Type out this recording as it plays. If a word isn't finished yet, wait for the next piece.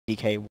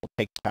DK will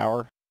take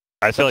power.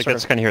 I feel like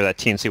that's kind of here that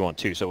TNC want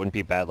too, so it wouldn't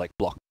be bad like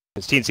block.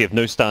 Because TNC have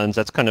no stuns,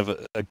 that's kind of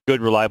a good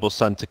reliable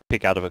stun to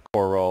pick out of a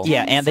core role.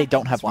 Yeah, and they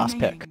don't have last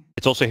pick.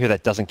 It's also here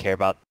that doesn't care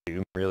about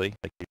Doom, really.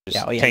 Like, you're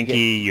just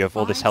tanky, you have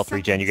all this health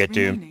regen, you get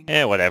Doom.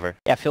 Whatever.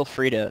 Yeah, feel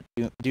free to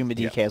Doom a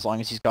DK as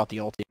long as he's got the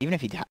ulti, even if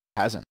he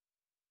hasn't.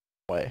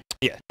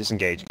 Yeah,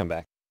 disengage, come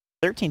back.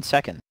 13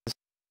 seconds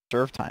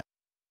serve time.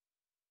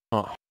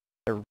 Oh.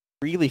 They're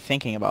really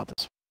thinking about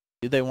this.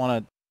 Do they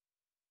want to...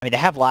 I mean, they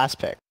have last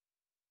pick.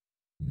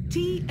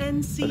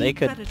 TNC so they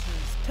could...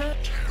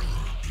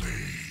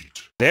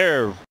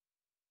 They're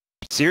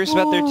serious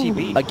about their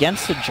TB.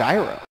 Against the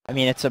gyro. I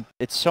mean, it's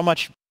so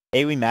much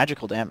AoE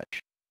magical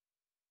damage.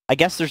 I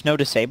guess there's no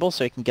disable,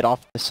 so you can get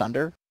off the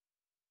Sunder.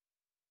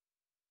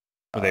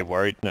 Are they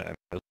worried? No,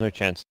 there's no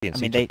chance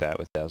TNC took that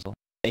with Dazzle.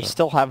 They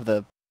still have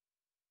the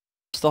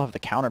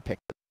counter pick.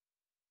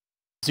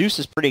 Zeus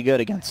is pretty good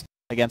against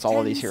all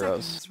of these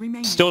heroes.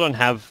 Still don't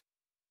have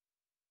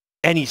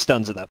any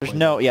stuns at that point.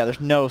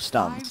 There's no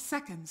stuns.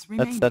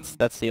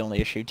 That's the only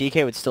issue.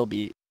 DK would still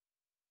be...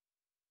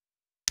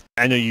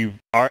 I know you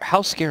are.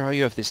 How scared are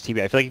you of this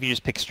TB? I feel like if you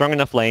just pick strong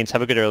enough lanes,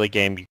 have a good early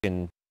game, you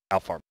can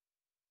outfarm.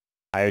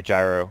 IO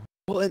gyro.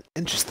 Well,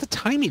 and just the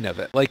timing of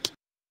it. Like,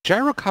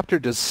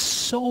 Gyrocopter does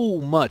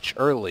so much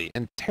early,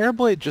 and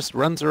Terrorblade just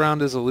runs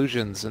around as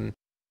illusions and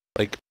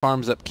like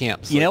farms up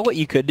camps. You know what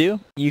you could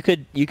do? You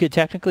could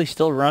technically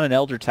still run an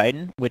Elder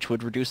Titan, which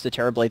would reduce the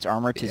Terrorblade's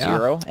armor to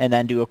 0, and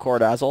then do a Core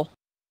Dazzle.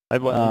 I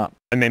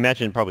mean,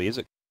 imagine it probably is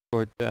a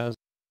Core Dazzle.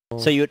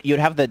 So you'd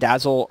have the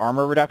Dazzle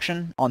armor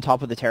reduction on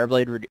top of the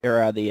Terrorblade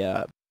or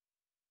the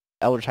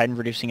Elder Titan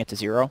reducing it to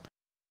 0.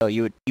 So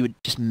you would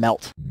just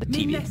melt the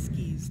TV.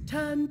 Mineski's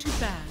turn to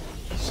ban.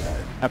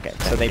 Okay,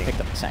 so they picked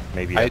up the Sank.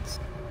 Maybe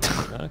that's...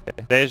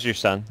 Okay, there's your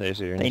stun. There's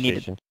your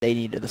initiation. They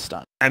needed the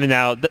stun. I mean,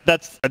 now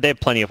they have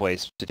plenty of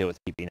ways to deal with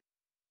TB.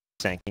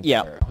 Sanking.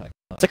 Yeah,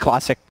 it's a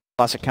classic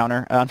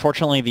counter.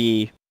 Unfortunately,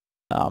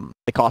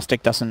 the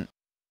Caustic doesn't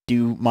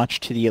do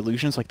much to the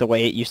illusions. Like the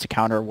way it used to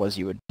counter was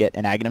you would get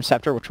an Aghanim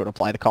Scepter, which would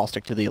apply the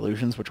Caustic to the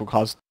illusions, which would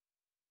cause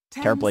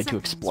Terrorblade to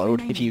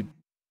explode if you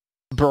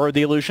burrow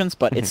the illusions.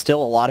 But it's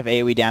still a lot of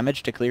AoE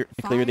damage to clear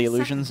the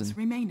illusions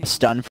and a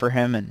stun for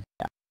him, and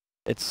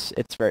it's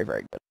very,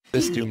 very good.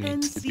 This Doom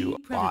needs to do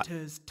a lot.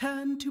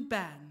 Turn to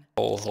ban.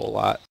 Whole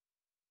lot.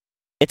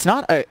 It's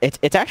not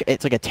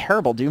it's like a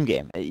terrible Doom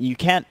game. You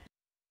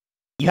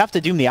have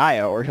to Doom the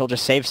IO or he'll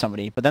just save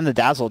somebody, but then the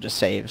Dazzle just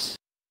saves.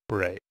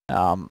 Right.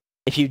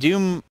 If you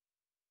Doom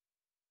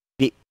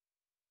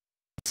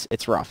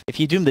it's rough. If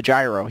you Doom the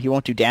Gyro, he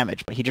won't do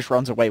damage, but he just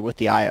runs away with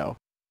the IO.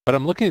 But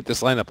I'm looking at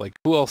this lineup, like,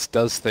 who else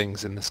does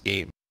things in this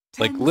game?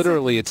 Like,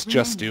 literally, it's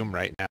just Doom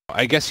right now.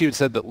 I guess you had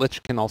said that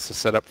Lich can also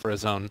set up for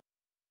his own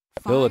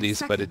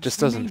abilities, but it just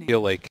doesn't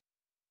feel like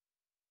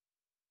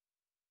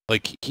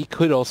he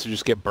could also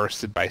just get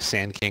bursted by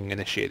Sand King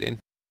initiating.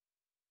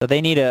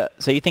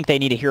 So you think they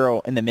need a hero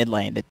in the mid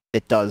lane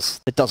that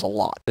does a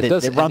lot.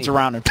 It runs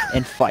around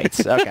and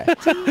fights. Okay.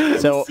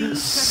 So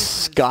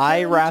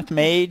Sky Wrath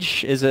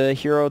Mage is a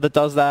hero that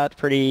does that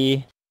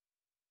pretty.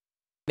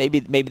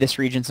 Maybe this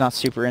region's not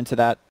super into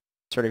that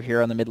sort of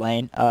hero in the mid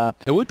lane.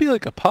 It would be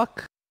like a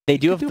Puck. They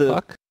do have the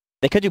Puck.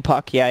 They could do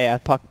Puck. Yeah.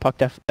 Puck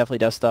definitely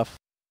does stuff.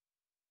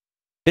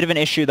 Bit of an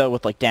issue though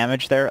with like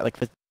damage there. Like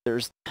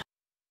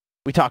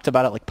we talked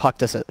about it. Like Puck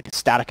does a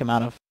static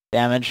amount of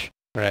damage.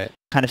 Right.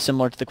 Kind of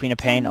similar to the Queen of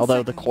Pain,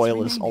 although the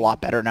coil is a lot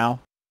better now.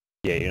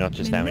 Yeah, you're not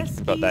just damaged.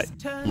 You've got that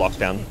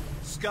lockdown.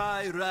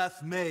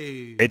 Skyrath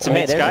Mage. It's a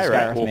mid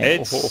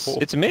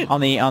Skyrath. It's a mid.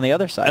 On the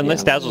other side.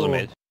 Unless Dazzle's a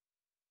mid.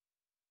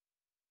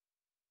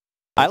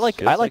 I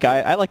like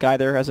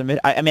either as a mid.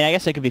 I mean, I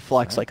guess they could be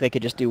flex. Like they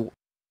could just do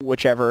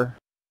whichever.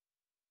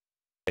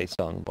 Based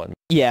on one.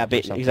 Yeah,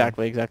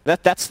 exactly.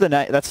 That's the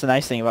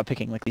nice thing about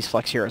picking like these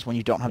flex heroes when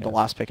you don't have the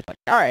last pick. It's like,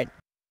 all right,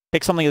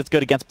 pick something that's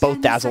good against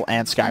both Dazzle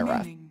and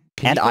Skyrath.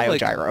 And IO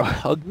Gyro.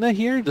 Pugna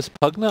here? Does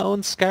Pugna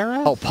own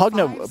Skyrath? Oh,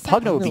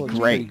 Pugna would be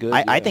great. Good,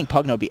 I think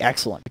Pugna would be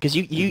excellent because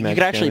you could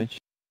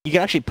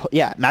actually put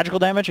magical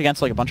damage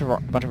against like a bunch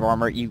of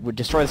armor. You would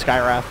destroy the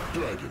Skyrath.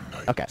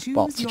 Okay,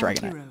 well it's a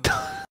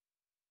Dragonite.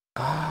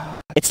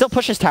 It still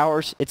pushes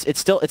towers. It's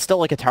still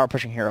like a tower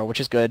pushing hero, which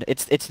is good.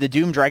 It's the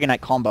Doom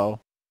Dragonite combo.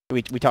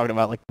 We talked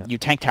about like you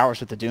tank towers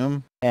with the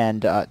Doom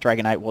and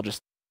Dragonite will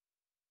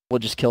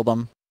just kill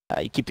them.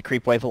 You keep the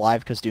creep wave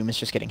alive because Doom is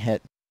just getting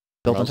hit.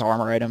 Built into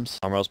armor items.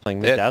 Armor's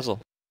playing mid Dazzle.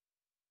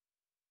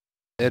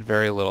 They had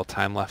very little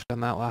time left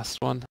on that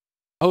last one.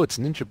 Oh, it's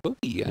Ninja Boogie,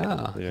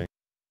 yeah.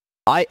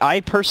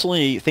 I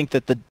personally think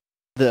that the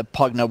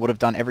Pugna would have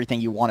done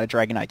everything you want a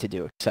Dragonite to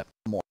do, except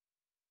more.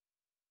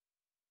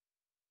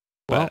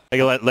 Well,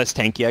 less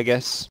tanky, I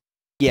guess.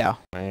 Yeah.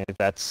 If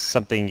that's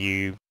something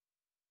you...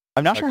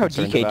 I'm not sure how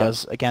DK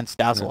does against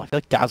Dazzle. Yeah. I feel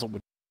like Dazzle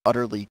would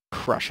utterly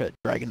crush a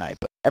Dragonite,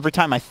 but every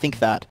time I think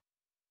that,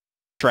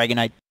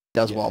 Dragonite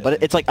does well,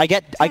 but it's like I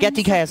get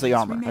DK has the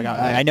armor. Like,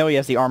 I know he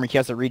has the armor, he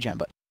has the regen,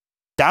 but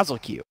Dazzle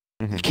Q.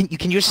 You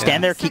can just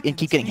stand there and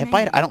keep getting hit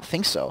by it? I don't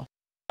think so.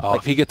 Oh,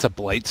 if he gets a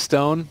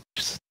Blightstone,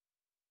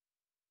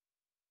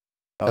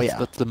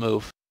 That's the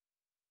move.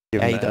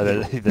 Give him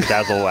the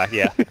dazzle whack,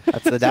 yeah.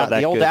 That's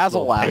the old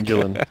dazzle whack.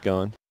 Pendulum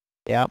going.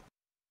 Yep.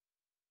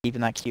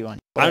 Keeping that Q on.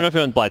 I don't know if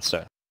you're on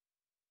Blightstone.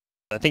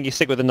 I think you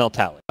stick with the null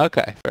tally.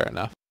 Okay, fair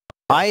enough.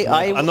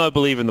 I'm not a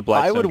believer in the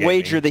Blightstone. I would gaming.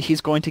 wager that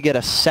he's going to get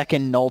a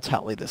second null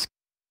tally this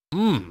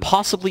game.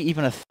 Possibly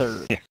even a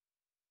third. Yeah.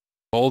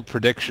 Bold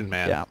prediction,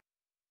 man. Yeah.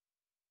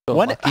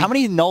 So how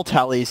many null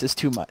tallies is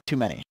too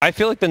many? I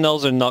feel like the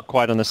nulls are not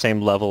quite on the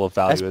same level of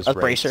value as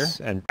Bracer?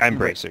 And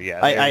Bracer, yeah.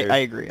 I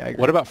agree.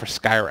 What about for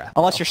Skywrath?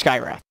 Unless you're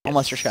Skywrath. Yes.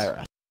 Unless you're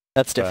Skywrath.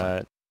 That's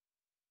different.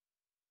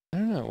 I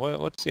don't know.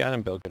 What's the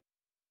item build?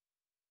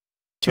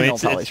 Two null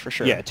tallies for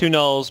sure. Yeah, 2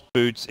 nulls,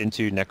 boots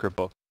into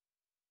Necrobook.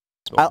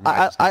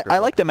 I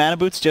like the mana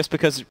boots just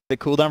because the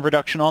cooldown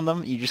reduction on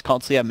them. You just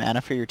constantly have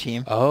mana for your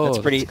team. Oh,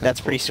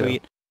 that's pretty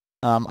sweet.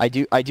 I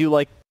do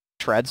like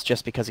Treads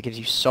just because it gives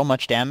you so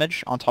much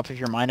damage on top of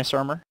your minus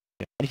armor.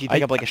 Yeah. And if you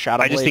pick up like a Shadow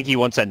Blade... I just think he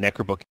wants that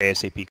Necrobook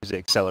ASAP because it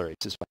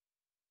accelerates as well.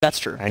 That's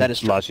true. And that is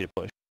true. Allows you to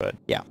push, but...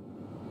 Yeah.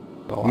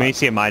 I mean, you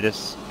see a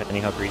Midas,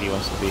 depending how greedy he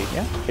wants to be.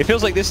 Yeah. It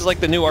feels like this is like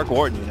the new Arc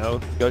Warden, you know?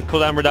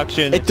 Cooldown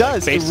reduction. It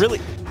does. It really...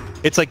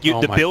 It's like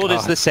the build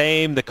is the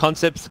same, the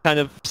concept's kind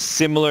of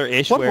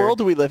similar-ish. What world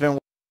do we live in?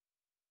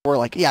 We're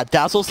like, yeah,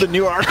 Dazzle's the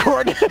new Arc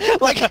Warden.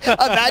 Like,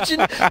 imagine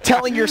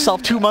telling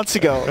yourself 2 months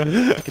ago,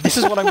 this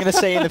is what I'm going to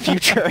say in the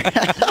future.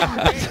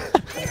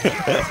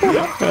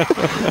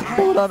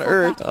 What on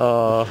earth?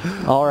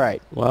 All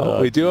right.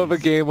 Well, we do have a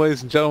game,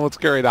 ladies and gentlemen. Let's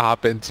get ready to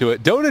hop into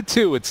it. Dota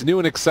 2, it's new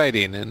and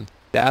exciting, and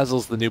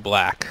Dazzle's the new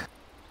black.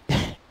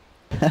 Isn't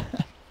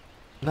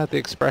that the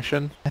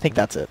expression? I think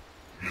that's it.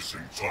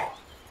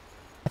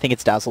 I think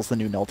it's Dazzle's the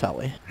new null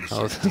tally.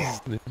 Oh, this is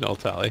the new null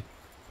tally.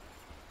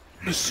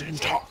 Listen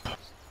top.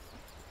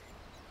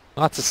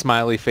 Lots of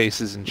smiley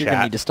faces in You're chat.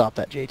 gonna need to stop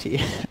that, JT.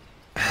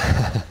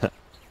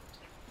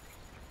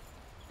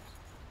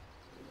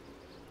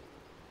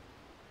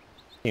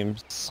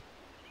 Seems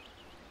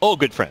all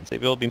good friends.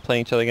 They've all been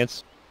playing each other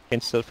against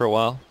each other for a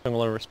while, showing a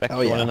lot of respect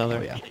for one another.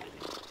 Oh, yeah.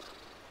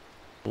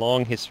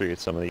 Long history with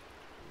some of these.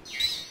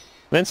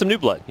 And then some new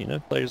blood, you know,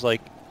 players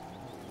like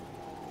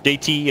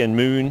JT and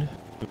Moon,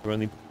 who've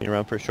only been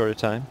around for a shorter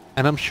time.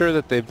 And I'm sure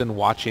that they've been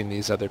watching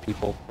these other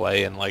people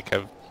play and like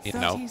have, you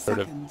know, sort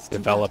of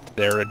developed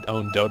their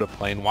own Dota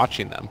play and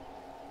watching them.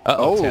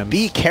 Oh, Tim's.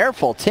 be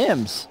careful,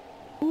 Tim's.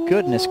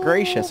 Goodness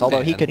gracious.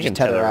 Although he could just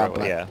tether out,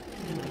 but yeah.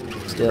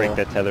 still. Break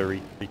that tether.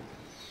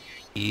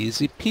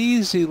 Easy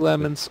peasy,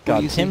 lemon squeezy.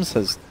 God, Tim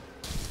says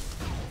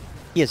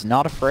he is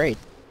not afraid.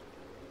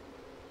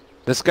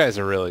 This guy's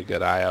a really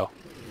good IO.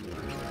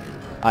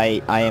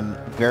 I am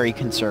very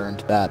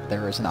concerned that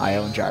there is an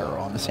IO and Gyro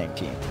on the same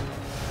team.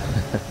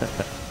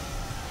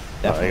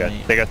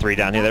 They got 3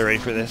 down here. They're ready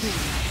for this.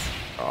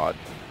 God.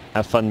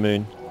 Have fun,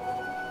 Moon.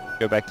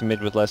 Go back to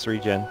mid with less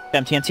regen.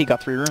 Damn, TNC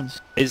got 3 runes.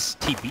 Is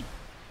TB?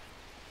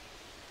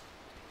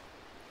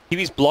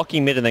 TB's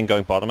blocking mid and then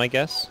going bottom, I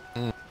guess.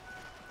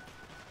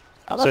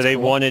 Oh, so they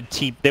cool. wanted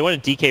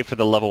DK for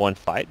the level 1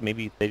 fight.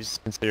 Maybe they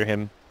just consider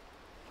him.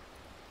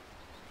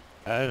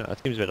 I don't know. It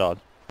seems a bit odd.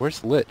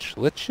 Where's Lich?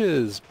 Lich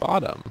is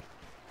bottom.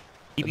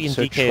 TB and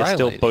DK are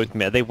still both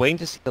mid. Are they waiting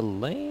to see the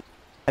lane?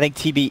 I think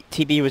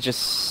TB was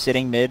just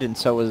sitting mid, and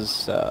so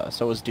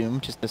was Doom,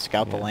 just to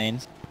scout the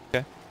lanes. Okay.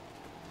 And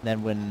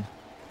then when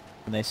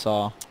they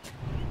saw,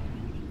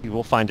 you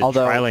will find a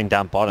tri-lane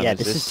down bottom. Yeah,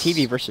 this is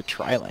TB versus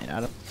tri-lane.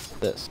 I don't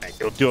this.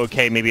 You'll do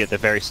okay maybe at the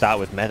very start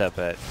with meta,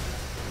 but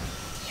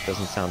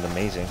doesn't sound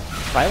amazing.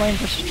 Tri-lane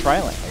versus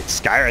tri-lane.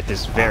 Skywrath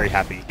is very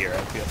happy here,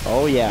 I feel.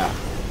 Oh yeah.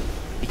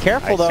 Be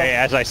careful though.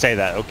 As I say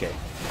that, okay.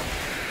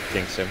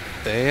 Jinx him.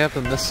 They have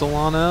a missile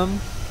on him.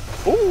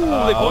 Ooh,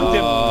 they bonked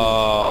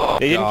him.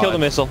 They didn't kill the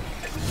missile.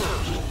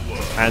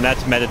 And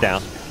that's meta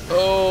down.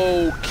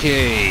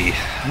 Okay.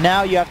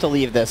 Now you have to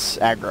leave this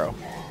aggro,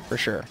 for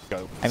sure.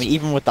 Go. I mean,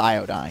 even with the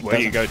IO dying. Where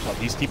do you go, Tom?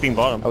 He's TPing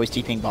bottom. Oh, he's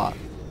TPing bot.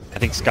 I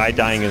think Sky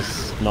dying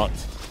is not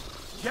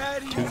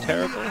too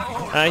terrible.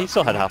 He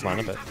still had half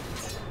mana, but...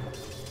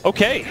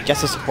 Okay.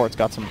 Jess's support's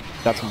got some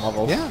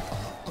levels. Yeah.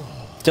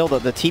 Still, the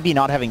TB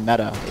not having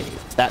meta,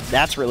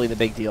 that's really the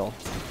big deal.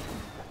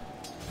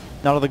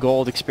 None of the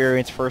gold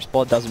experience, first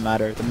blood, doesn't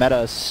matter. The meta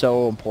is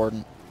so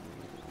important.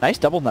 Nice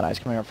double net eyes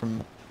coming up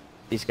from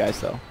these guys,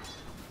 though.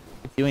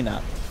 Keep doing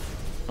that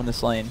on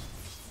this lane.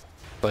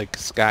 Like,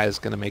 Sky is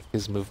going to make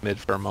his move mid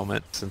for a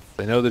moment. Since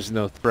they know there's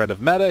no threat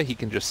of meta, he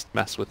can just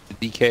mess with the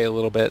DK a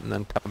little bit and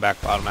then come back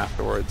bottom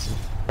afterwards and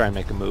try and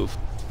make a move.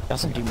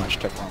 Doesn't do much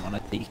to run on a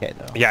DK,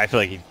 though. Yeah, I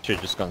feel like he should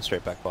have just gone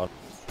straight back bottom.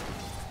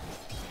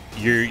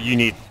 You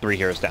need 3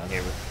 heroes down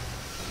here.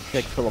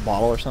 Like fill a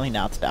bottle or something?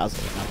 Now it's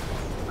Dazzle.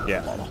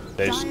 Yeah,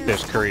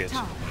 there's Koreans.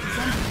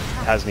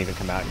 Hasn't even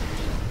come out yet.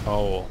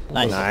 Oh,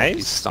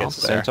 nice. Gets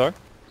the Centaur.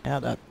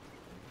 Yeah,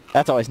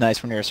 that's always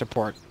nice when you're a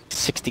support.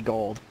 60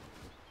 gold.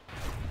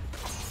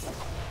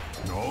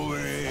 No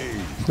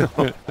way.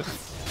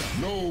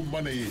 No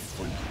money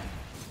for you.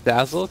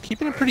 Dazzle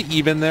keeping it pretty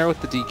even there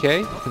with the DK.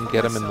 You can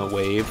get him in the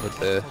wave with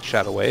the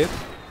Shadow Wave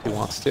if he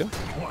wants to.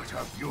 What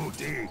a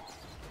beauty.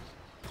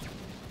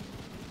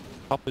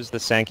 top is the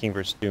Sand King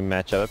versus Doom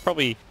matchup. I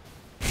probably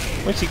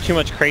won't see too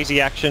much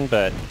crazy action,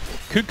 but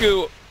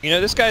Cuckoo, you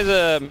know, this guy's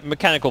a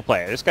mechanical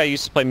player. This guy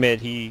used to play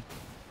mid. He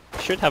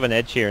should have an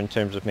edge here in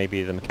terms of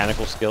maybe the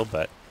mechanical skill,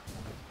 but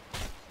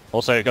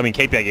also, I mean,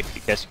 KP, I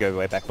guess you go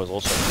way back, was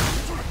also.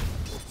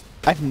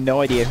 I have no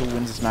idea who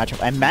wins this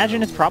matchup. I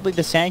imagine it's probably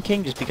the Sand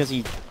King, just because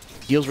he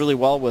deals really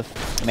well with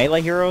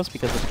melee heroes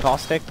because of the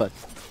caustic, but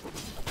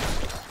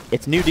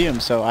it's new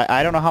Doom, so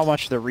I don't know how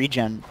much the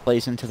regen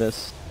plays into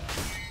this.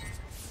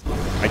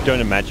 I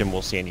don't imagine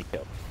we'll see any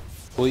kill.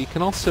 Well, you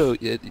can also,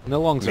 it no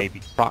longer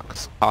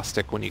procs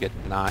caustic when you get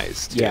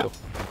denies, too. Yeah.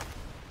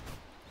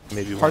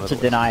 Maybe hard to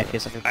deny if he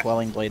has like a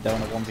Quelling Blade though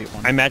in a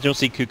 1v1. I imagine we'll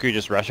see Cuckoo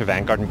just rush a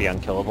Vanguard and be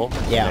unkillable.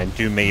 Yeah. And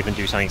Doom may even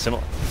do something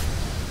similar.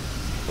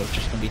 So it's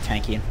just gonna be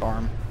tanky and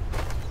farm.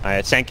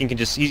 Sand King can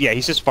just,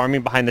 he's just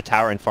farming behind the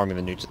tower and farming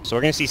the nukes. So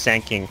we're gonna see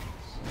Sand King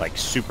like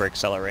super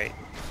accelerate.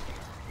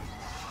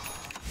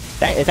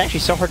 It's actually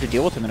so hard to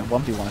deal with him in a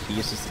 1v1 if he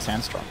uses the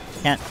Sandstorm.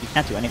 You can't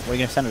do anything. What, are you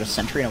gonna send out a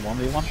sentry in a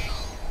 1v1?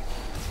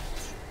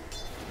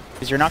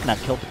 Because you're not gonna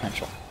have kill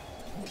potential.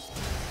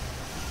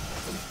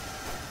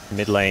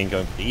 Mid lane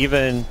going pretty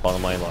even,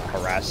 bottom lane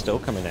harass still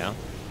coming out.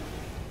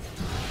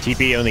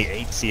 TP only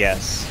 8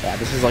 CS. Yeah,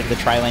 this is like the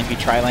tri-lane v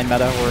tri-lane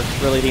meta where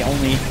really the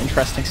only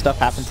interesting stuff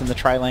happens in the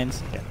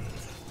tri-lanes. Yeah.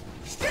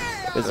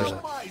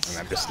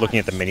 I'm just looking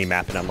at the mini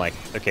map and I'm like,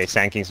 okay,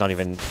 Sand King's not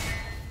even.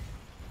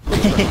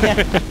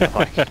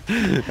 Like,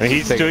 I mean,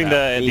 he's doing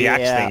the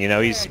axe thing, you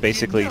know. He's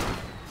basically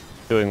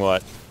doing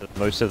what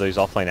most of those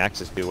offlane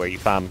axes do, where you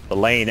farm the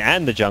lane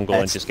and the jungle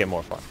and just get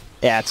more farm.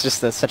 Yeah, it's just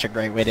such a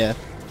great way to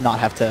not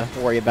have to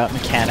worry about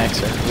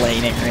mechanics or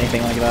laning or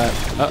anything like that.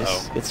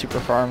 Just get super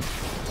farm.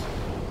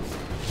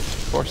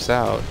 Force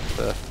out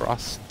the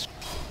frost.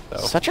 Though.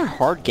 Such a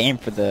hard game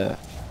for the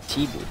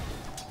T-Boot.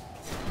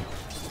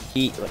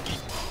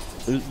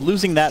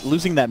 Losing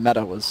that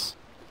meta was.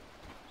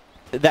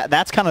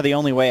 That's kind of the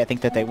only way I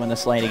think that they win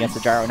this lane against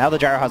the Gyro. Now the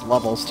Gyro has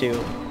levels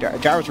too.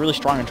 Gyro's really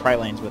strong in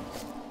tri-lanes, but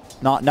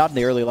not in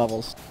the early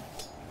levels.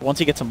 Once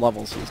he gets some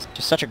levels, he's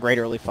just such a great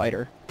early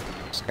fighter.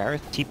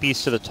 Scarith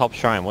TP's to the top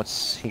shrine.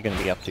 What's he going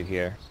to be up to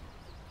here?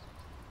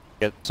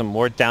 Get some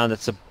ward down.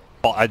 That's a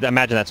ball. I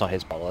imagine that's not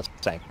his bottle. That's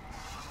Sank.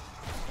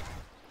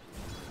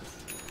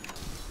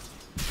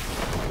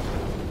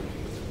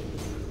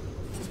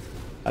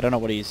 I don't know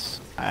what he's.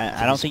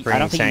 I don't think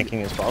Sanking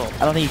his bottle.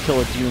 I don't think he kill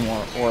a Doom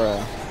or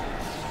a.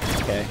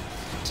 Okay.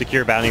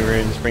 Secure bounty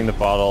runes. Bring the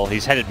bottle.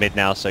 He's headed mid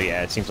now, so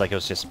yeah, it seems like it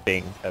was just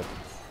being a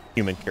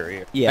human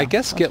courier. Yeah. I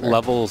guess get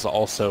levels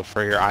also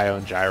for your Io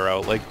and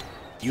Gyro. Like,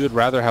 you would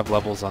rather have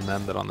levels on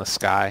them than on the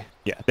Sky.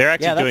 Yeah, they're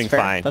actually doing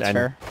fine. That's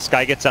fair.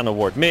 Sky gets down the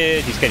ward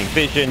mid. He's getting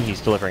vision.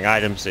 He's delivering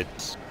items.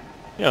 It's,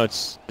 you know,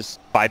 it's just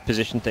 5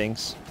 position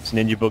things. It's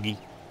Ninja Boogie.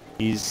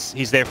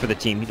 He's there for the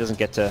team. He doesn't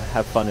get to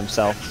have fun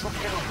himself.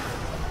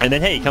 And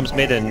then hey, he comes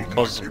mid and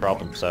causes some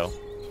problems. So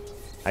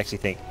I actually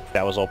think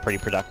that was all pretty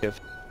productive.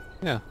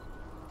 Yeah.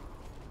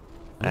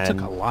 That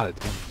took a lot of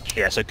damage.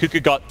 Yeah, so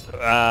Cuckoo got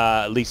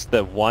at least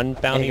the one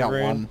bounty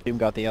rune. One. Doom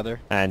got the other.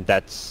 And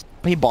that's...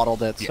 He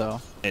bottled it, so...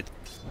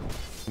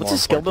 What's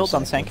his skill build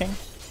on Sand King?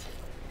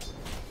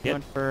 Yeah.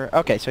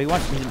 Okay, so he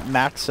went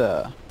max...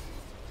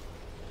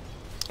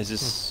 Is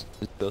this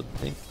his build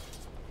thing?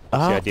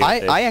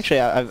 I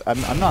actually,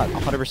 I'm not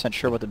 100%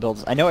 sure what the build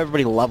is. I know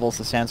everybody levels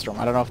the Sandstorm.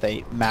 I don't know if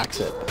they max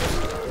it.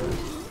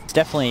 It's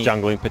definitely...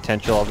 Jungling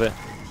potential of it.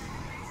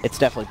 It's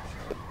definitely...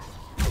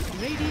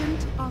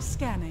 Radiant are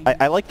scanning.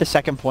 I like the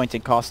second point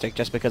in Caustic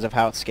just because of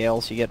how it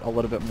scales. You get a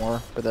little bit more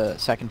for the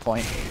second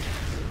point.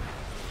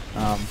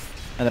 And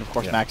then of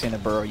course maxing the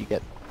burrow, you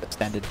get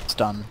extended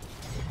stun.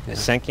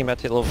 Is Sand King about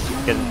to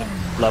get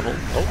level?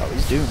 Oh,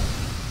 he's Doom.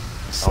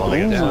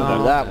 Slowing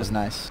down. That was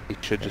nice. He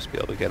should just be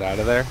able to get out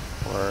of there,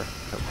 or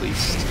at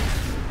least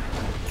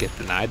get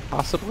denied,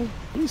 possibly.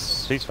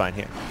 He's fine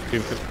here.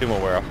 Doom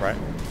will wear off, right?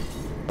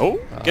 Oh,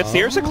 gets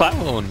the Ursa Clap.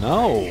 Oh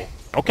no.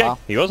 Okay, Wow.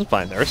 he wasn't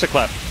fine. The Ursa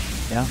Clap.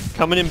 Yeah.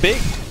 Coming in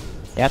big.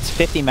 Yeah, it's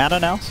 50 mana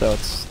now, so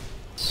it's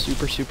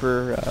super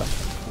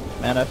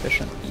mana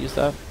efficient to use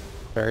that.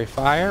 Fairy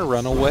Fire,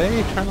 run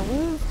away, trying to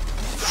live.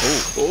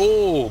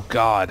 Oh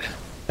god.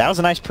 That was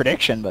a nice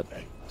prediction, but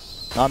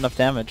not enough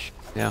damage.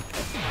 Yeah.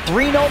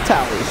 3 null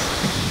tallies.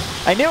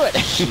 I knew it.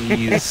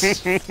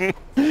 Jeez.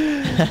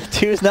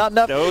 2 is not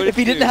enough. No, if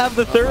he didn't have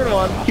the third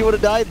one, he would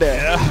have died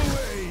there. Yeah.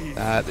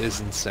 That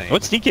is insane.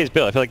 What's DK's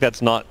build? I feel like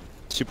that's not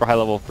super high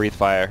level Breathe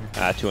Fire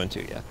 2 and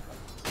 2 yet.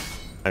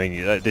 I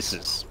mean, this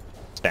is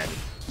standard.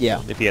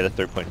 Yeah. If he had a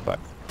 3.5.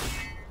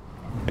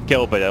 A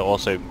kill, but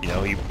also, you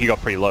know, he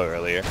got pretty low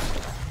earlier.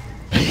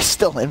 He's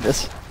still in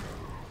this.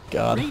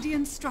 God.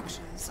 Radiant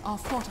structures are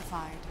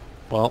fortified.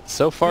 Well,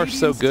 so far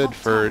so good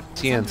for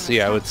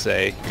TNC, I would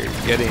say. You're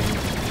getting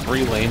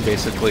free lane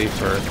basically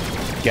for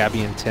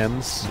Gabby and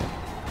Tim's.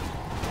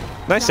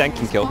 Nice Sand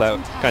King kill. That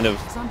kind of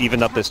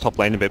evened up this top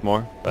lane a bit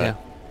more. But Yeah.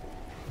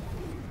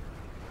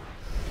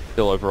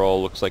 still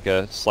overall looks like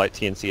a slight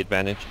TNC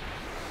advantage.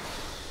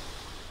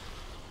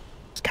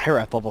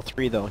 Skywrath level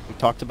 3 though. We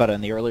talked about it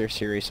in the earlier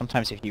series.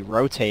 Sometimes if you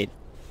rotate,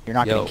 you're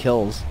not getting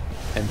kills.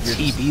 And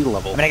TB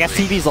level 3. I mean, I guess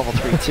TB's level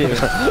 3 too.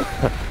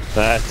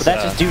 That's, but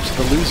that's just due to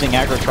the losing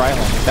aggro trialing.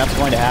 If that's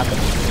going to happen.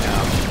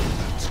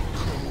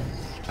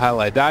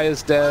 Halidai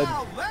is dead.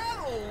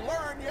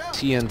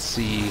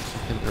 TNC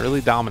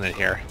really dominant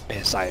here.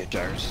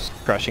 Gyro's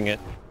crushing it.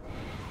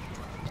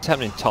 What's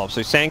happening top?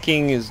 So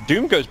Chongqing is...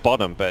 Doom goes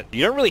bottom, but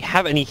you don't really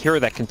have any hero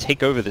that can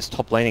take over this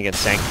top lane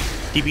against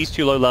Chongqing. TB's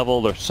too low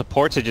level. The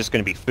supports are just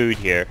going to be food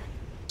here.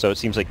 So it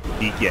seems like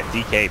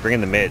DK, bring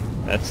in the mid.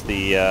 That's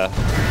the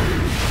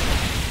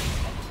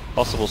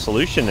possible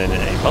solution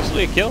and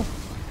possibly a kill.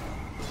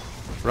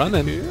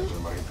 Running.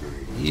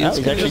 He's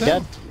actually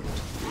dead.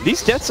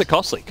 These deaths are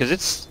costly,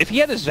 because if he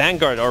had his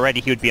Vanguard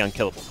already, he would be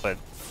unkillable. But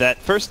that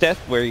first death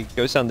where he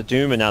goes down the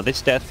Doom, and now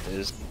this death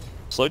is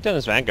slowed down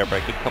his Vanguard by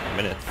a good couple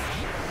minutes.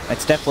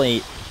 It's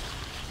definitely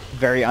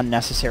very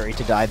unnecessary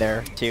to die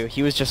there too.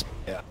 He was just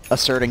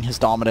asserting his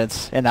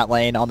dominance in that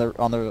lane on the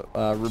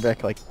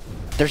Rubik. Like,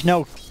 there's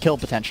no kill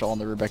potential on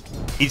the Rubik.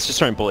 He's just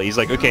trying to bully. He's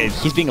like, okay,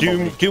 he's being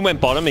Doom went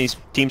bottom, and his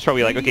team's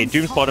probably like, okay,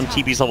 Doom's bottom,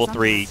 TB's level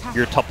 3,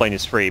 your top lane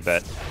is free,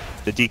 but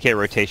the DK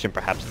rotation,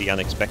 perhaps the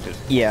unexpected.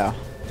 Yeah.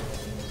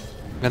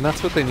 And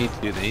that's what they need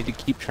to do. They need to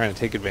keep trying to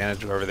take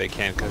advantage of wherever they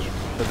can, because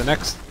for the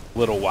next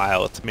little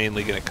while, it's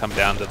mainly going to come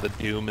down to the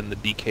Doom and the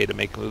DK to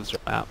make moves or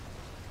map.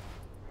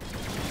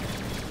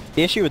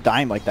 The issue with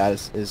dying like that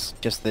is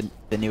just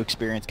the new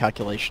experience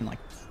calculation. Like,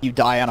 you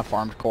die on a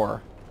farmed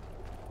core,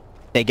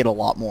 they get a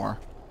lot more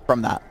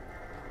from that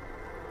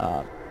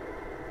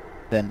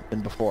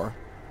than before.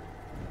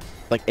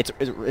 Like,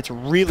 it's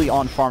really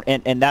on farm,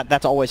 and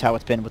that's always how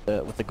it's been with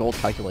the gold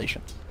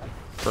calculation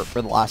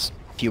for the last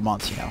few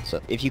months, you know.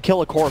 So if you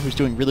kill a core who's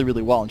doing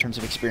really well in terms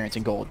of experience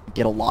in gold, you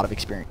get a lot of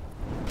experience.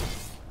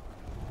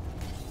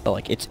 So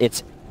like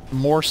it's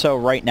more so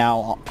right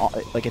now,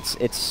 like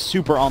it's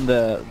super on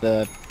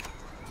the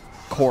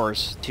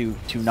cores to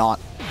not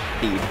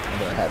feed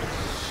their head.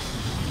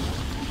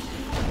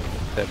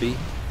 Bebby,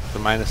 the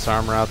minus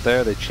armor out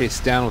there, they chase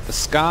down with the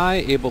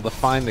Sky, able to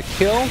find the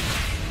kill.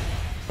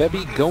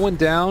 Bebby going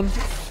down.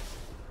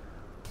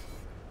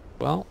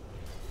 Well,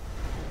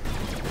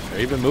 they're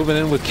even moving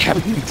in with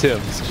Captain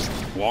Tim's, just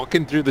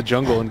walking through the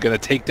jungle and gonna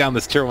take down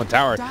this tier 1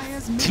 tower.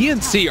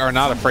 TNC are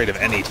not afraid of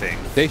anything.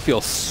 They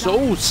feel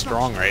so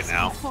strong right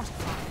now.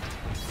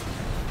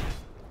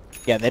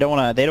 Yeah, they don't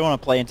wanna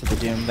play into the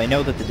Doom. They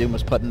know that the Doom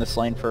was put in this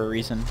lane for a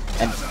reason,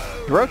 and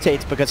he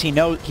rotates because he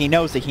knows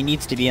that he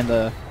needs to be in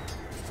the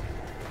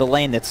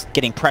lane that's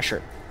getting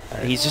pressured.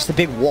 He's just a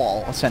big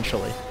wall,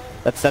 essentially.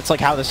 That's like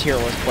how this hero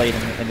is played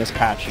in this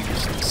patch. You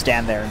just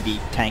stand there and be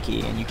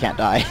tanky, and you can't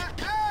die.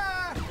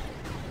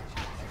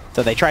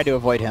 So they tried to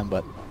avoid him,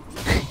 but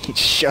he just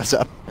shows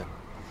up.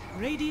 I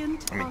mean,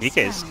 DK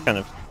is kind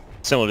of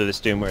similar to this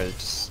Doom, where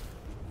it's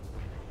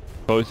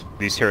both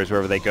these heroes,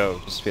 wherever they go,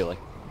 just feel like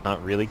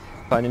not really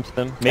find into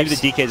them. Maybe the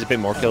DK is a bit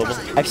more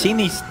killable. I've seen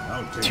these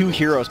two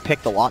heroes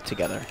picked a lot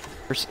together.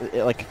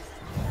 Like,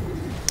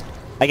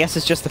 I guess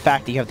it's just the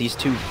fact that you have these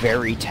two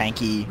very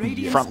tanky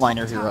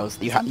frontliner heroes.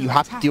 You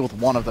have to deal with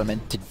one of them,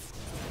 and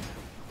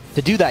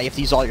to do that, you have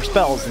to use all your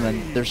spells, and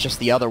then there's just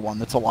the other one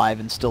that's alive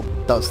and still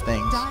does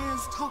things.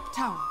 Dire's top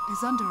tower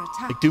is under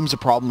attack. Like, Doom's a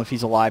problem if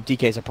he's alive.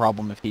 DK's a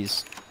problem if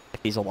he's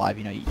alive.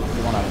 You know, you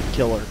want to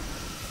kill or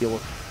deal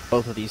with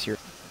both of these here.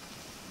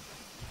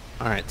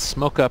 All right,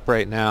 smoke up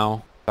right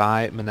now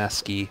by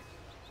Mineski,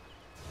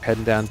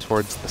 heading down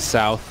towards the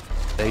south.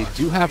 They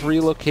do have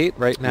relocate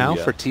right now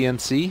for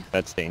TNC.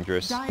 That's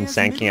dangerous. And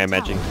Chongqing, I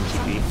imagine,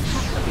 can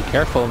TP. Be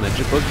careful,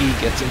 Ninja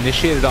Boogie gets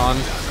initiated on.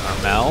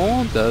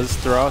 Carmel does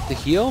throw out the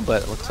heal,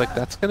 but it looks like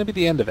that's going to be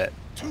the end of it.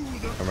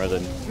 Rather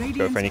than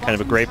go for any kind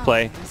of a great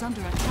play.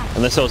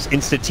 Unless those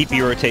instant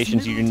TP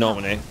rotations, you do not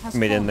want to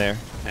commit in there.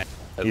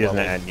 He doesn't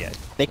end yet.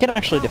 They can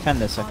actually defend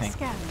this, I think.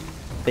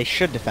 They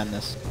should defend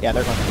this. Yeah,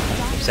 they're going to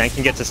defend this. If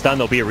Chongqing gets a stun,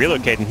 there'll be a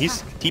relocate, and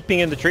he's TPing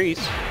in the trees.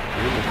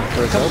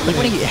 Look how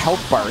many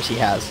health bars he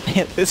has.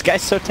 This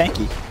guy's so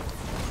tanky.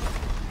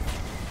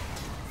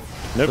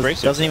 No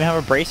bracer. Doesn't even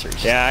have a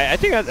bracers. Yeah, I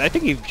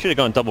think he should have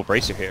gone double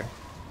bracer here.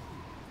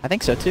 I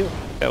think so too.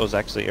 That was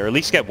actually, or at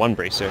least get one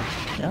bracer.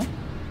 Yeah.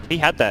 If he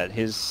had that,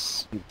 he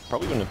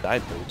probably wouldn't have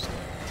died those.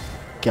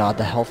 God,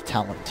 the health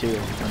talent too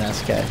on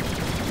SK.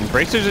 And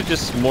bracers are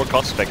just more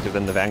cost effective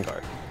than the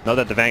Vanguard. Not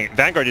that the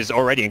Vanguard is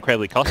already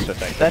incredibly cost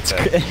effective. That's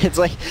it's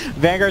like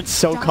Vanguard's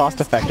so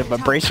cost effective,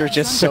 but Bracer is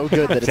just so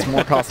good that it's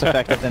more cost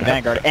effective than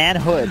Vanguard and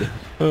Hood.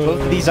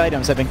 Both of these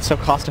items have been so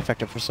cost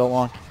effective for so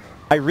long.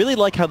 I really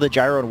like how the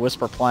Gyro and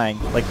Wisp are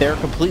playing. Like, they're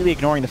completely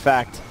ignoring the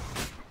fact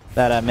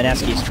that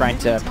Mineski is trying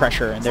to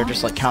pressure, and they're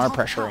just like counter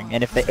pressuring.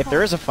 And if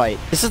there is a fight,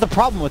 this is the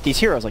problem with these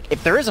heroes. Like,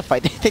 if there is a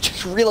fight, they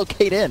just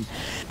relocate in,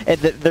 and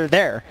they're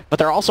there, but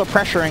they're also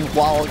pressuring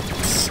while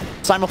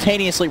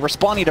simultaneously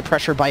responding to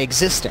pressure by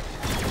existing.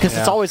 Because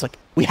it's always like,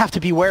 we have to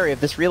be wary of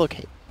this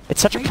relocate.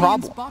 It's such a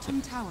problem.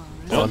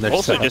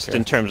 Also, just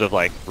in terms of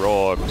like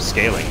raw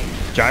scaling,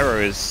 Gyro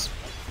is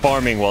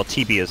farming while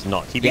TB is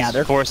not. TB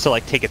is forced to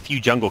like take a few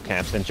jungle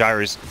camps, and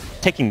Gyro is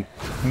taking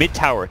mid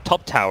tower,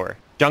 top tower,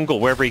 jungle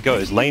wherever he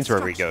goes, lanes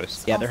wherever he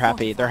goes. Yeah, they're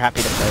happy. They're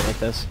happy to play like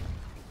this.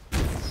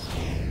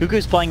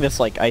 Cuckoo's playing this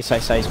like ice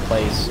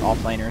plays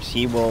offlaners.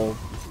 He will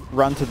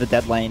run through the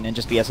dead lane and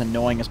just be as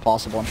annoying as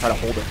possible and try to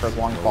hold it for as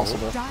long as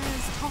possible.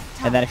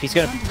 And then if he's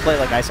gonna play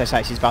like ice,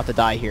 he's about to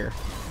die here.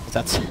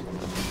 That's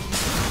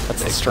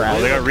the strat.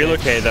 Well, they got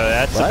relocated though.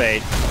 That's the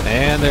bait.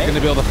 And they're gonna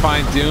be able to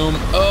find Doom.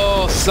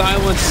 Oh,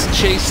 silence,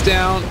 chase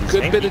down.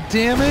 Good bit of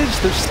damage.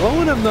 They're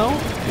slowing him though.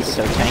 He's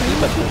so tanky,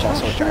 but there's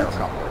also a gyro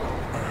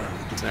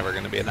combo. It's never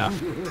gonna be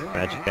enough.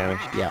 Magic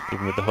damage. Yeah.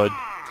 Even with the hood.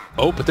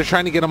 Oh, but they're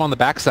trying to get him on the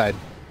backside.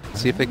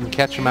 See if they can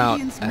catch him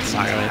out. That's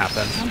not gonna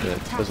happen.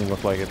 It doesn't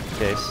look like it's the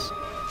case.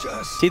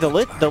 See, the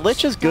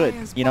Lich is good.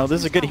 You know,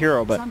 this is a good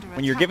hero, but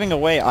when you're giving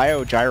away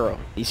IO gyro,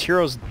 these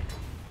heroes,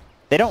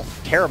 they don't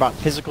care about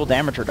physical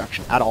damage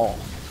reduction at all.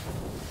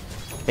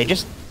 They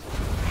just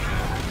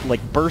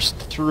like burst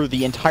through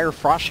the entire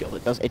frost shield.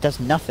 It does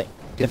nothing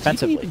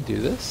defensively. Did he even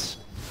do this?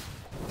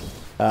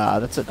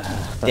 That's a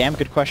damn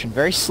good question.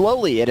 Very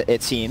slowly,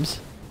 it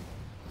seems.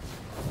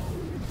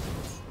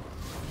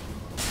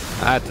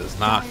 That does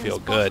not feel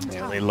good.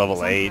 Nearly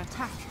level 8.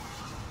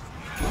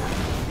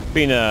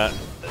 Been a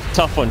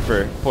tough one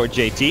for poor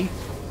JT.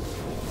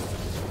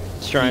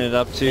 He's trying it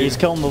up too. He's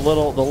killing the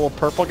little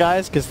purple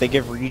guys because they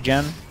give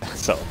regen.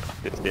 So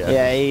yeah.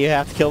 Yeah, you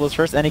have to kill those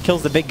first, and he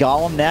kills the big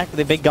golem next.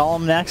 The big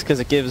golem next because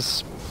it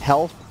gives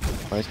health.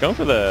 Oh, he's going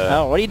for the.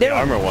 Oh, what are you doing?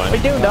 Armor one. What are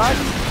you doing, dog?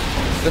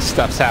 This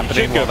stuff's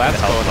happening while that's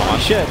going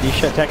on. You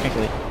should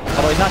technically.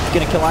 Although he's not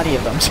gonna kill any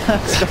of them.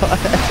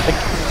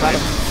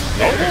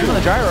 Oh, he's on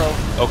the gyro.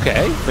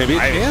 Okay, maybe a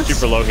chance.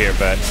 Super low here,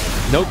 but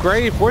no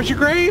grave. Where's your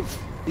grave?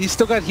 He's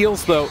still got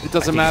heals though. It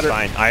doesn't matter.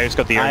 He's fine. Io's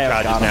got the air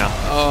charges now.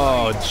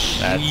 Oh,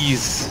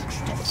 jeez.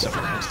 So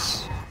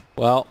nice.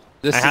 Well,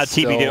 this is how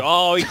TB did.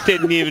 Oh, he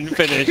didn't even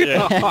finish it.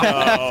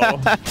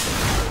 Oh.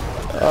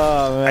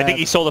 Oh, man. I think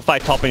he saw the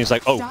fight top and he's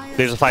like, oh,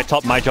 there's a fight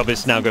top. My job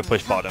is now go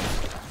push bottom.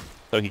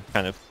 So he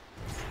kind of.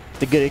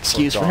 The good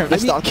excuse for him to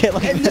stop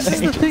killing. And this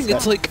is the thing.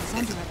 It's like,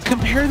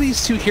 compare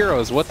these two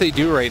heroes, what they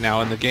do right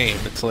now in the game.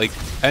 It's like,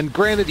 and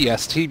granted,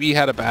 yes, TB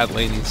had a bad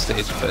laning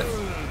stage, but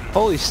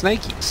holy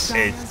snakies.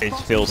 It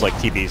feels like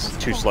TB's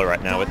too slow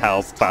right now with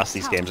how fast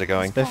these games are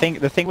going. The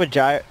thing with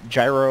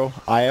Gyro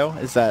IO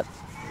is that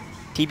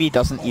TB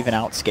doesn't even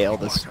outscale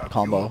this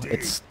combo.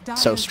 It's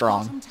so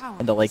strong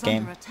in the late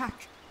game.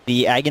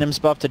 The Aghanim's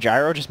buff to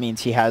Gyro just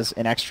means he has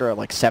an extra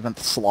like 7th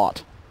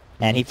slot.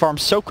 And he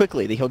farms so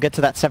quickly that he'll get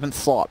to that 7th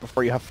slot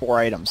before you have 4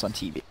 items on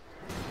TB.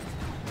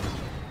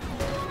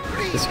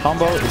 This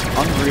combo is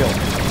unreal.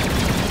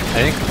 I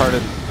think part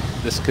of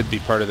this could be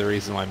part of the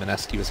reason why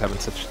Mineski was having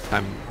such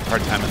a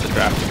hard time in the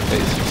drafting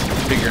phase,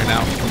 just figuring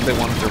out what they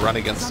wanted to run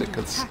against it,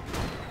 because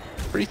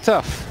it's pretty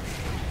tough.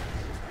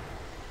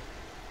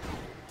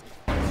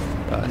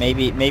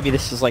 Maybe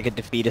this is like a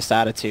defeatist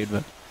attitude,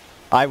 but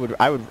I would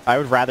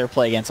rather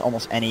play against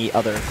almost any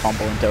other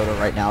combo in Dota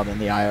right now than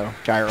the IO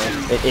gyro.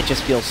 It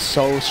just feels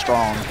so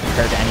strong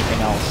compared to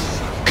anything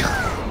else.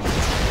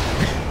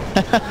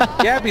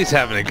 Gabby's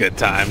having a good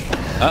time.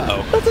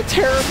 Uh-oh. That's a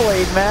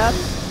Terrorblade, man.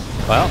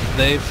 Well,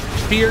 they've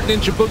feared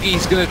Ninja Boogie.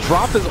 He's going to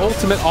drop his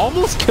ultimate,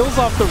 almost kills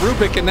off the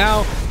Rubik, and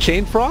now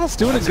Chain Frost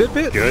doing a good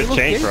bit. Good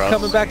Chain Frost.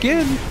 Coming back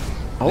in.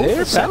 Oh,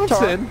 they're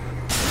bouncing.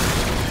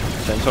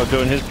 Centaur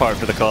doing his part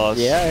for the cause.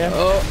 Yeah.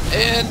 Oh,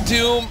 and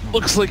Doom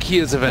looks like he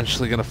is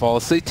eventually going to fall.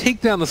 So they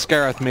take down the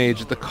Skyrath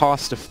Mage at the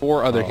cost of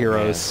 4 other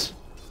heroes.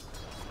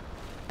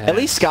 At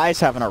least Sky's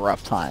having a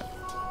rough time.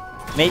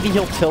 Maybe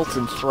he'll tilt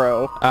and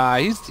throw.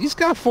 He's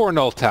got 4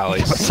 null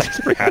tallies.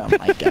 Oh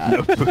my god.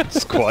 No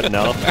boots, quad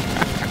null.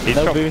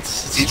 No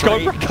boots. He's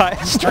going for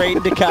Kaya. Straight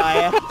into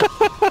Kaya.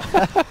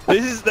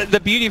 This is the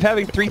beauty of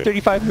having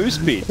 335 move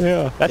speed.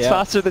 Yeah. That's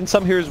faster than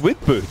some heroes with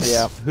boots.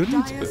 Yeah. Who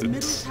needs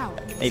boots?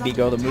 Maybe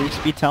go the move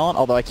speed talent,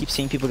 although I keep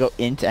seeing people go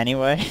int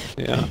anyway.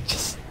 Yeah.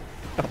 Just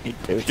don't need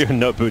boots. If you're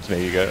no boots,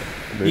 maybe you go.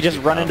 You just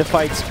run into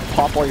fights,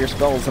 pop all your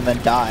spells, and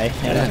then die.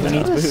 Who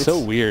needs boots? So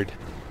weird.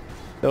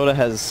 Dota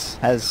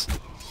has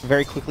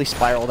very quickly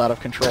spiraled out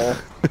of control.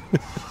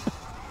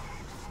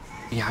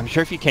 Yeah, I'm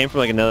sure if you came from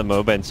like another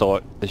MOBA and saw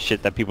the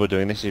shit that people are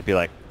doing this, you'd be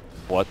like,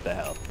 what the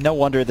hell? No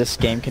wonder this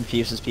game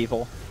confuses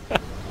people.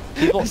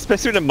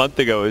 Especially when a month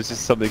ago it was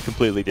just something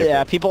completely different.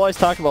 Yeah, people always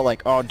talk about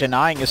like, oh,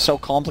 denying is so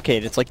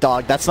complicated. It's like,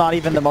 dog, that's not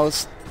even the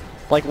most...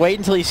 Like, wait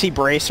until you see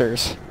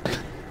bracers.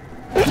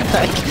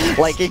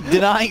 like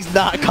denying's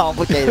not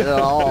complicated at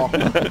all.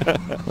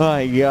 Oh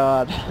my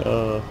god.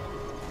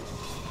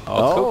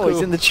 Oh,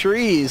 he's in the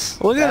trees.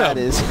 Look at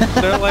him.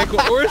 They're like,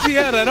 where's he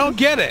at? I don't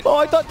get it. Oh,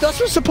 I thought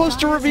Dust was supposed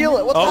to reveal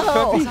it. What the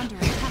hell?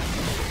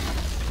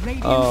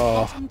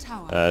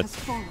 Oh,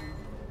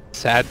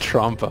 sad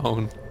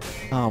trombone.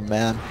 Oh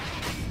man.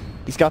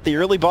 He's got the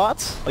early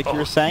bots, like you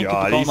were saying.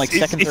 God, People call him like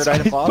second, third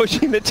item bots.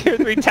 Pushing the tier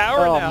 3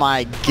 tower now. Oh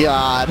my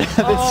god. This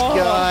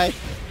guy.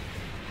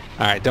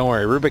 Alright, don't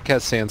worry. Rubik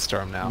has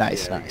Sandstorm now.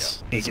 Nice,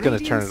 nice. He's going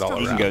to turn it all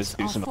He around. can go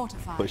do some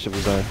push of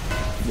his own.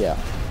 Yeah.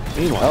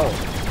 Meanwhile.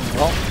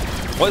 Well,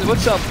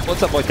 What's up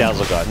White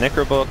Dazzle got?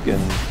 Necrobook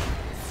and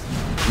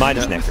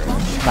Midas Necro.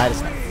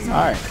 Midas.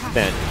 Alright.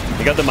 Then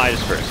you got the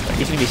Midas first.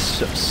 He's gonna be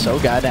so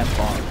goddamn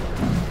fun.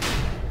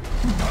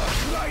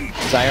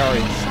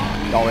 Zyari.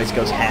 He always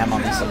goes ham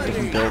on these like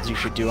different builds you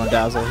should do on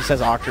Dazzle. He says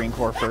Octarine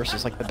Core first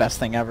is like the best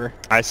thing ever.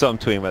 I saw him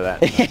tweeting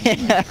about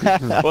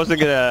that. I wasn't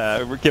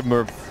gonna give him a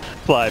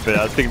reply, but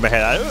I was thinking in my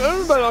head, I don't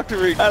know about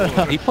Octarine Core. I don't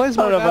know. He plays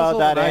I more don't know about Dazzle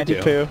that, than I Andy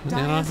do. Poo.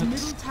 Dire's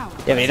middle tower.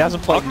 Yeah, but he doesn't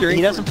play.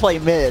 He doesn't play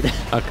mid.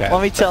 Okay.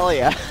 Let me tell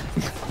you.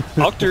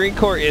 Octarine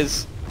Core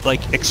is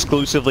like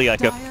exclusively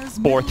like a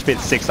 4th,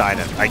 5th, 6th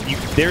item. Like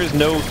there is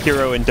no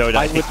hero in Dota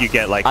I think you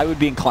get like. I would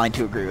be inclined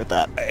to agree with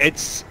that.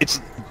 It's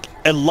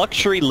a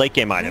luxury late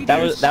game item.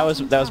 That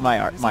was my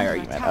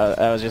argument.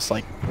 I was just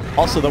like,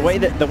 also the way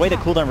that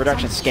cooldown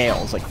reduction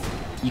scales, like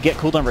you get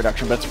cooldown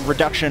reduction, but it's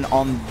reduction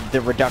on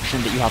the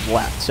reduction that you have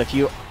left. So if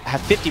you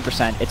have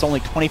 50%, it's only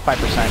 25%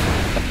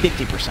 of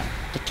 50%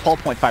 to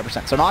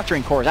 12.5%. So an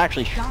Octarine Core is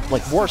actually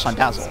like worse on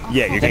Dazzle.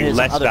 Yeah, you're getting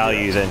less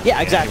value than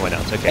anyone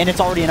else. Okay. And it's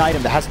already an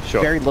item that has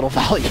very little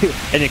value.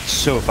 And it's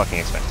so fucking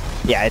expensive.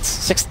 Yeah, it's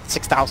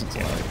 6,000.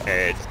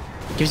 It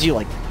gives you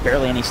like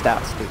barely any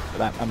stats for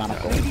that amount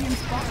of gold.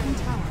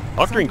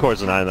 Octarine Core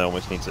is an item that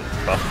almost needs a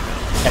buff.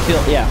 I feel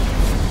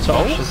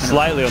So just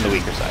slightly on the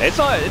weaker side. It's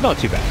not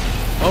too bad.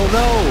 Oh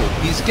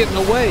no, he's getting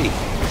away.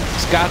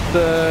 He's got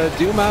the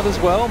Doom out as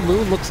well.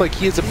 Moon looks like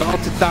he is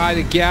about to die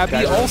to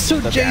Gabby. Also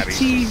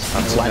JT.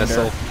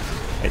 Slender.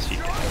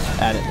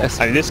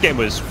 I mean, this game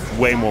was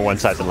way more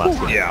one-sided than last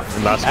game. Yeah.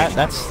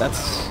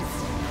 That's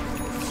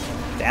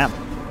damn.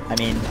 I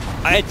mean,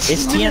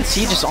 is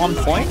TNC just on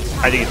point?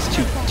 I think it's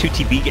two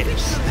TB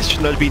games. This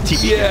should not be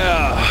TB.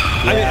 Yeah.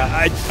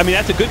 I mean,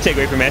 that's a good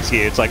takeaway from Mineski.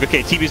 It's like,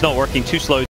 okay, TB's not working, too slow.